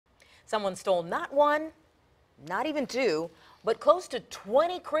Someone stole not one, not even two, but close to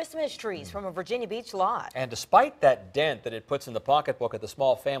 20 Christmas trees from a Virginia Beach lot. And despite that dent that it puts in the pocketbook of the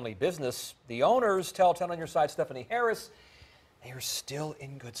small family business, the owners tell 10 on Your Side Stephanie Harris they are still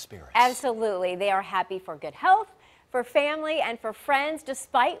in good spirits. Absolutely. They are happy for good health, for family, and for friends,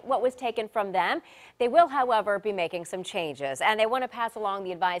 despite what was taken from them. They will, however, be making some changes, and they want to pass along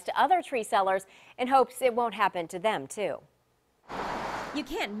the advice to other tree sellers in hopes it won't happen to them, too. You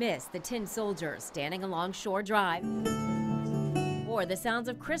can't miss the tin soldiers standing along Shore Drive or the sounds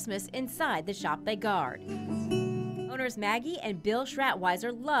of Christmas inside the shop they guard. Owners Maggie and Bill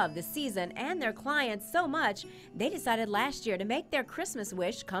Schratweiser love the season and their clients so much, they decided last year to make their Christmas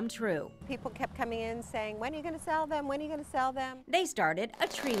wish come true. People kept coming in saying, when are you going to sell them? When are you going to sell them? They started a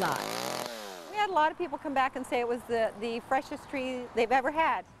tree lot. We had a lot of people come back and say it was the freshest tree they've ever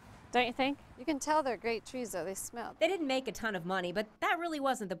had. Don't you think? You can tell they're great trees, though. They smell. They didn't make a ton of money, but that really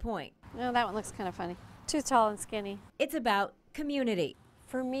wasn't the point. No, that one looks kind of funny. Too tall and skinny. It's about community.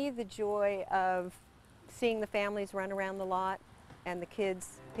 For me, the joy of seeing the families run around the lot and the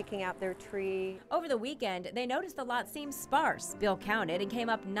kids picking out their tree. Over the weekend, they noticed the lot seemed sparse. Bill counted and came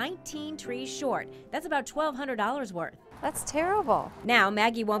up 19 trees short. That's about $1,200 worth. That's terrible. Now,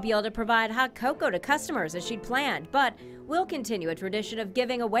 Maggie won't be able to provide hot cocoa to customers as she'd planned, but will continue a tradition of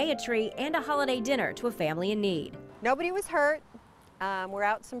giving away a tree and a holiday dinner to a family in need. Nobody was hurt. We're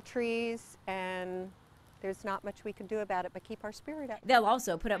out some trees, and there's not much we can do about it but keep our spirit up. They'll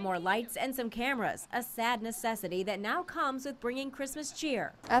also put up more lights and some cameras, a sad necessity that now comes with bringing Christmas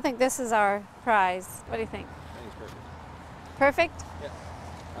cheer. I think this is our prize. What do you think? I think it's Perfect? perfect.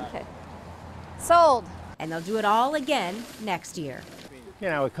 Yeah. Okay. Sold. And they'll do it all again next year. You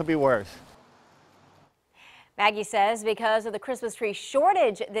know, it could be worse. Maggie says because of the Christmas tree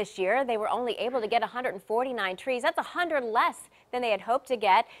shortage this year, they were only able to get 149 trees. That's 100 less than they had hoped to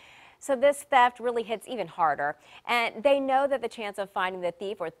get. So this theft really hits even harder. And they know that the chance of finding the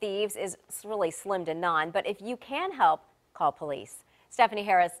thief or thieves is really slim to none. But if you can help, call police. Stephanie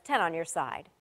Harris, 10 on Your Side.